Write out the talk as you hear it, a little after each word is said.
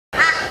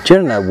Do you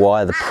want to know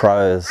why the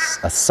pros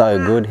are so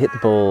good, hit the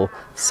ball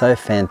so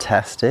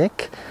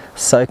fantastic,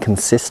 so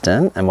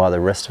consistent, and why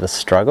the rest of us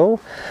struggle?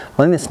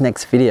 Well, in this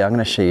next video I'm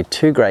going to show you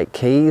 2 great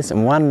keys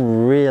and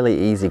 1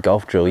 really easy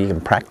golf drill you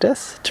can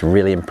practice to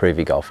really improve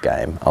your golf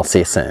game. I'll see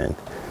you soon.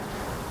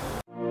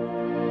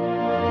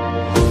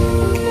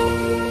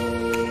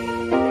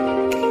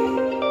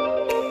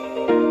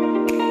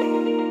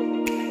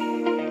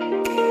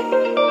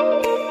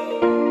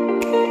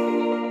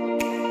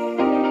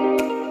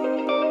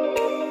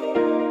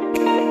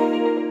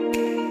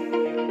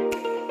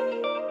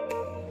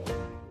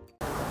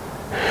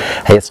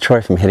 Hey, it's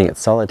Troy from Hitting It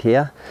Solid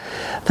here.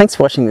 Thanks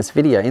for watching this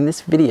video. In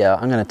this video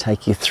I'm going to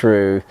take you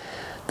through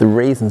the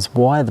reasons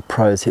why the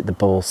pros hit the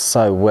ball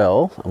so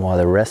well and why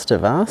the rest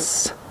of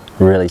us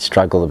really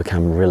struggle to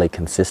become really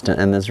consistent.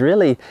 And there's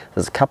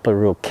a couple of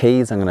real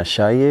keys I'm going to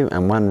show you,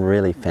 and 1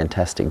 really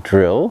fantastic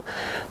drill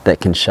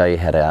that can show you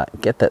how to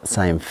get that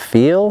same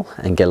feel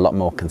and get a lot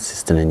more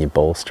consistent in your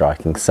ball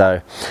striking.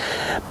 So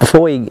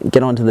before we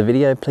get on to the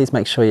video, please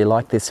make sure you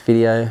like this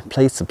video.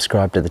 Please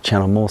subscribe to the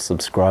channel. More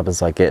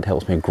subscribers I get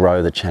helps me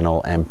grow the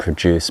channel and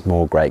produce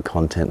more great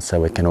content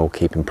so we can all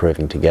keep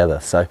improving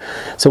together. So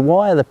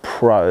why are the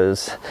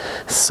pros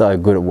so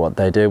good at what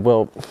they do?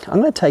 Well,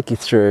 I'm going to take you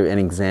through an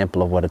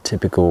example of what a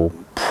typical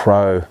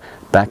pro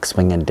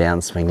backswing and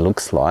downswing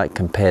looks like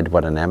compared to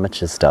what an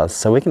amateur's does,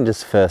 so we can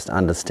just first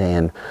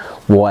understand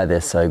why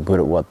they're so good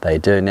at what they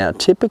do. Now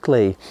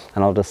typically,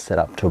 and I'll just set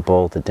up to a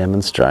ball to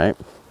demonstrate,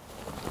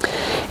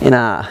 in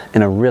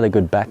a really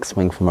good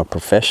backswing from a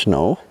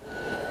professional,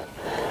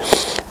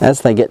 as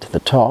they get to the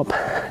top,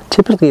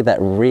 typically that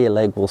rear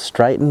leg will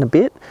straighten a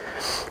bit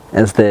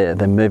as they're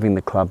moving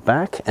the club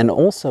back. And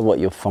also what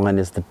you'll find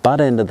is the butt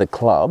end of the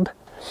club,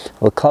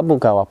 well, the club will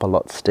go up a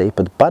lot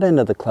steeper. The butt end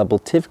of the club will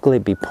typically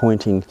be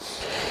pointing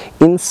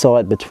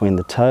inside between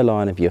the toe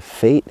line of your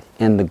feet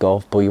and the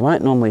golf ball. You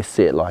won't normally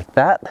see it like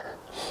that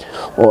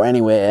or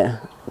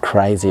anywhere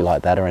crazy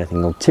like that or anything.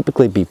 It'll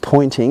typically be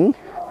pointing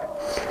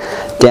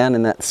down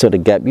in that sort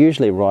of gap,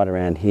 usually right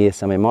around here.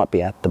 So it might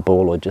be at the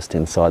ball or just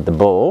inside the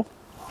ball.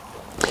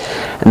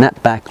 And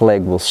that back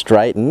leg will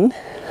straighten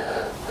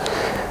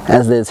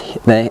as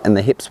and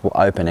the hips will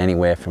open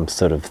anywhere from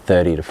sort of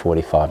 30 to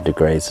 45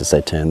 degrees as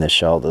they turn their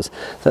shoulders.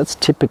 So that's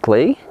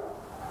typically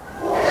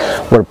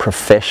what a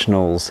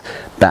professional's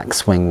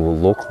backswing will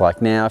look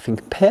like. Now if you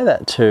compare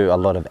that to a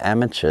lot of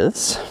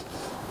amateurs,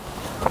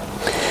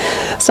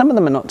 some of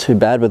them are not too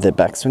bad with their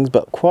backswings,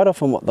 but quite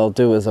often what they'll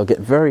do is they'll get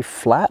very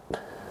flat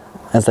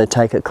as they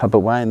take a club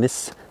away, and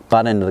this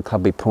butt end of the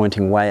club be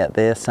pointing way out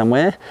there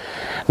somewhere.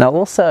 Now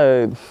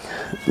also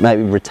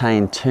maybe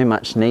retain too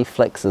much knee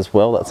flex as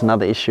well. That's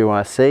another issue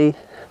I see.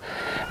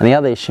 And the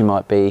other issue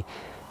might be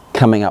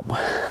coming up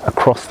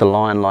across the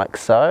line like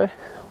so,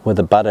 where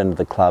the butt end of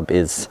the club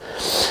is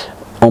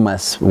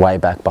almost way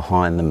back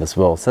behind them as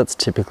well. So that's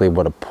typically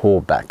what a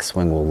poor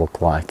backswing will look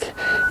like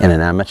in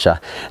an amateur.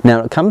 Now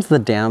when it comes to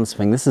the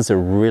downswing, this is a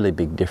really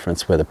big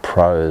difference where the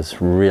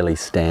pros really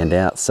stand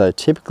out. So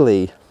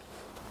typically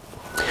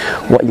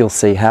what you'll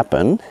see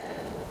happen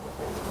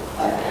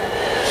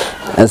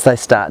as they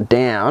start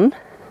down,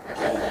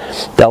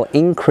 they'll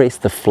increase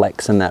the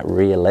flex in that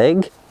rear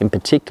leg, in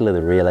particular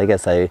the rear leg.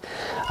 As they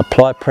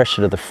apply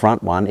pressure to the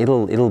front one,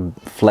 it'll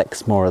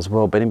flex more as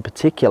well, but in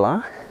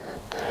particular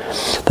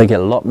they get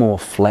a lot more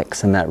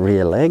flex in that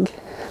rear leg.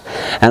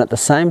 And at the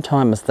same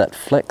time as that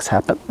flex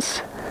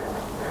happens,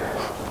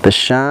 the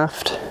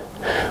shaft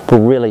will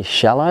really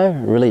shallow,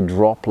 really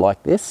drop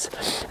like this,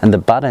 and the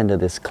butt end of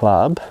this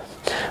club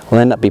will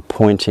end up be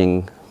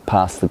pointing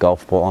past the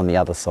golf ball on the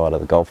other side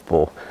of the golf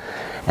ball.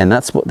 And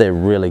that's what they're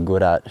really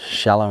good at,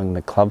 shallowing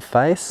the club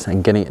face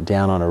and getting it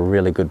down on a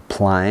really good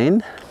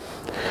plane,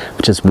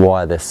 which is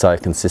why they're so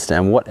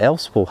consistent. And what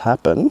else will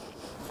happen,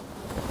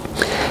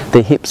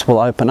 their hips will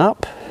open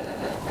up.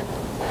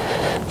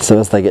 So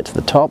as they get to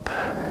the top,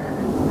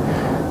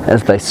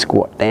 as they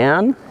squat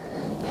down,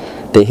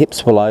 their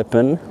hips will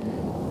open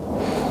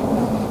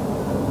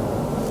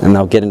and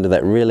they'll get into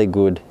that really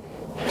good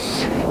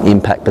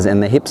impact,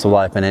 and the hips will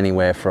open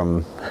anywhere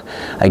from,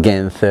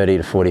 again, 30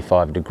 to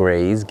 45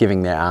 degrees,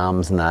 giving their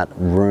arms and that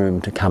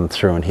room to come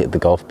through and hit the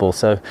golf ball.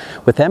 So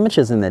with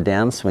amateurs in their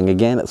downswing,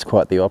 again, it's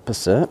quite the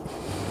opposite.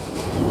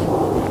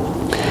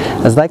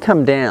 As they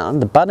come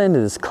down, the butt end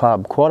of this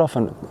club, quite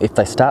often, if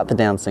they start the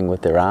downswing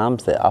with their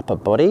arms, their upper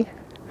body,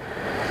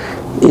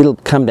 it'll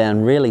come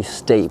down really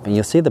steep, and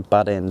you'll see the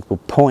butt end will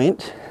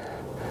point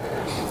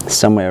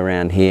somewhere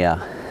around here,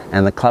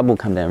 and the club will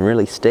come down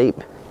really steep.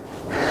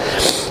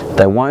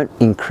 They won't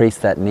increase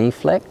that knee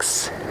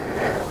flex,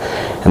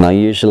 and they'll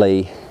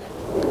usually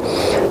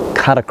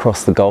cut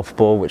across the golf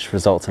ball, which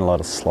results in a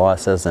lot of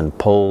slices and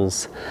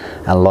pulls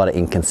and a lot of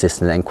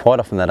inconsistency, and quite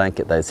often they don't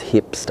get those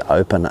hips to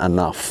open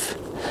enough.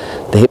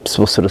 The hips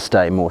will sort of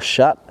stay more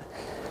shut,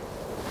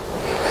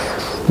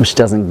 which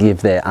doesn't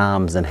give their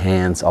arms and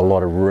hands a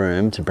lot of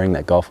room to bring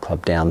that golf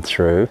club down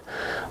through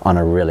on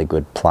a really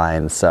good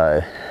plane.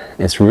 So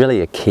it's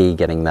really a key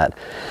getting that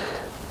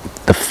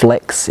the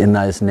flex in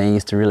those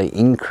knees to really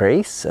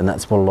increase, and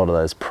that's what a lot of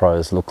those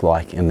pros look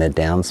like in their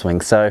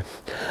downswing. So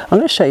I'm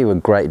going to show you a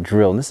great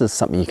drill, and this is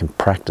something you can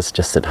practice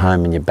just at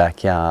home in your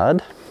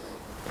backyard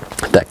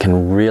that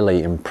can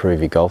really improve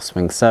your golf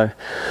swing. So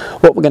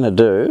what we're going to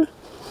do,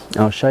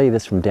 I'll show you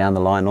this from down the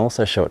line,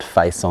 also show it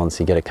face on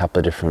so you get a couple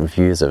of different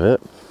views of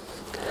it.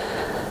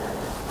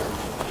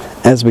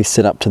 As we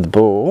sit up to the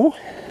ball,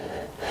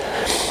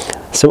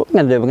 so what we're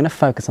going to do, we're going to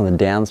focus on the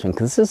downswing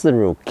because this is the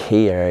real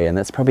key area, and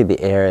that's probably the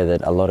area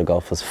that a lot of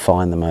golfers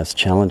find the most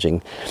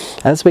challenging.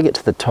 As we get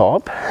to the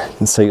top,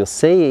 and so you'll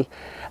see,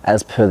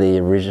 as per the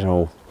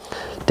original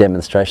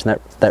demonstration,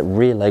 that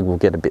rear leg will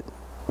get a bit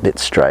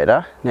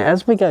straighter. Now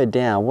as we go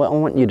down, what I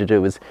want you to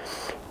do is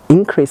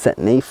increase that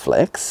knee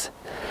flex,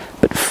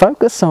 but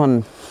focus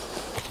on,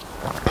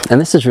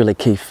 and this is really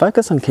key,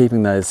 focus on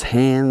keeping those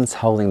hands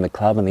holding the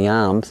club and the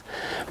arms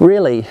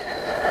really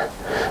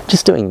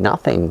just doing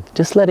nothing,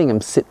 just letting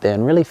them sit there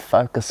and really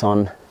focus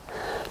on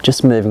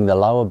just moving the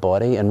lower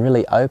body and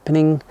really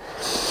opening,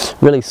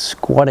 really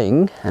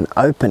squatting and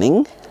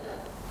opening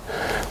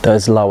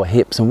those lower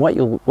hips. And what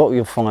you'll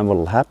find what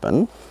will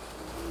happen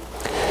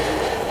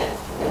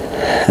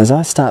as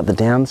I start the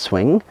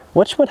downswing,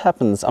 watch what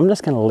happens. I'm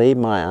just going to leave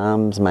my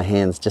arms, my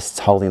hands just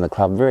holding the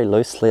club very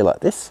loosely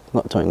like this,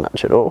 not doing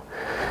much at all.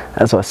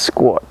 As I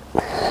squat,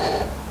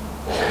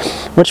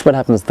 watch what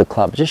happens. The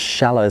club just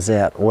shallows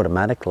out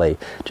automatically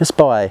just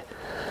by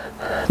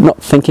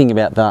not thinking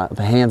about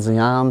the hands and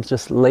the arms,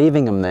 just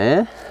leaving them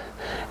there,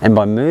 and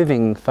by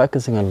moving,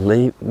 focusing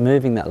on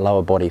moving that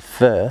lower body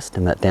first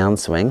in that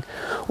downswing,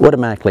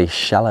 automatically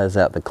shallows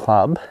out the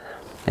club,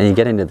 and you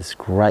get into this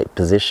great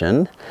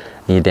position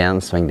in your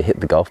downswing to hit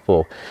the golf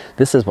ball.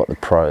 This is what the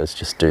pros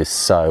just do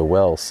so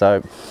well.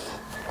 So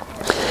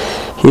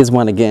here's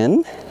one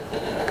again.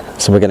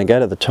 So we're going to go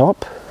to the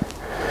top.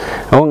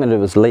 All I'm going to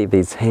do is leave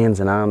these hands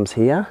and arms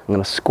here. I'm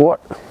going to squat,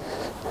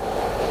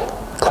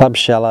 club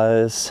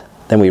shallows,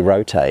 then we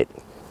rotate.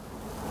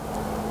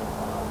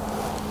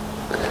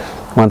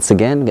 Once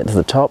again, get to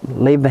the top,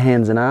 leave the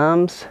hands and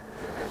arms,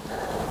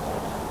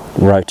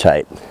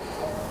 rotate.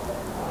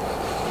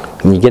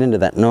 And you get into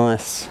that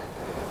nice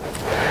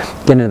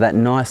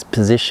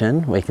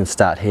position where you can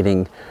start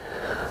hitting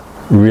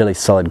really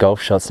solid golf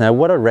shots. Now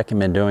what I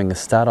recommend doing is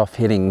start off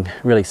hitting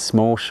really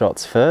small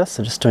shots first,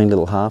 so just doing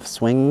little half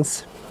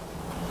swings.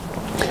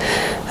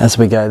 As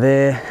we go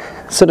there,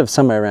 sort of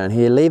somewhere around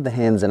here, leave the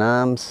hands and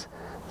arms,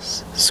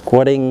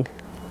 squatting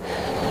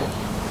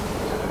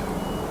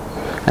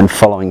and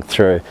following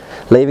through.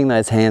 Leaving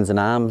those hands and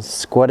arms,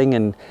 squatting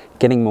and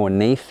getting more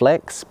knee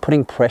flex,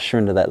 putting pressure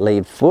into that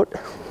lead foot.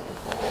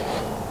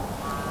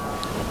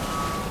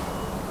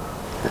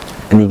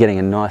 And you're getting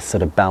a nice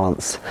sort of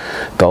balanced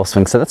golf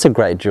swing. So that's a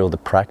great drill to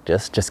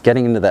practice, just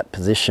getting into that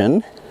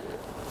position,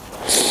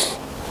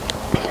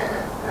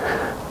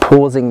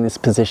 pausing this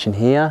position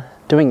here,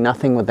 doing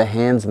nothing with the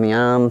hands and the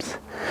arms,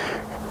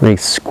 really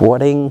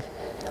squatting,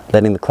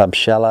 letting the club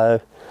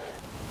shallow,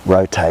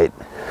 rotate.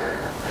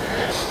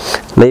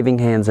 Leaving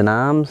hands and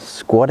arms,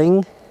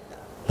 squatting,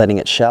 letting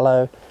it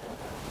shallow,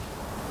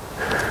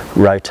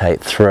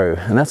 rotate through.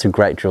 And that's a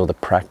great drill to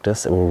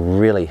practice. It will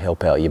really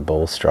help out your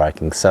ball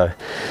striking. So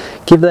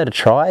give that a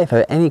try. If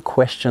there are any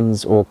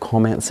questions or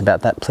comments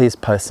about that, please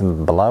post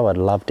them below. I'd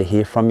love to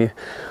hear from you.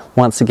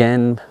 Once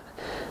again,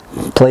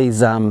 please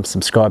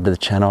subscribe to the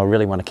channel. I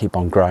really want to keep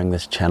on growing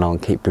this channel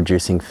and keep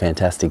producing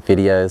fantastic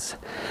videos.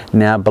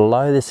 Now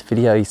below this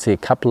video you see a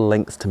couple of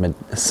links to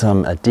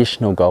some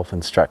additional golf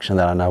instruction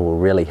that I know will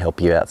really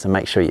help you out, so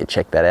make sure you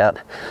check that out.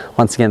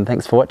 Once again,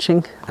 thanks for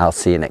watching. I'll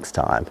see you next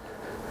time.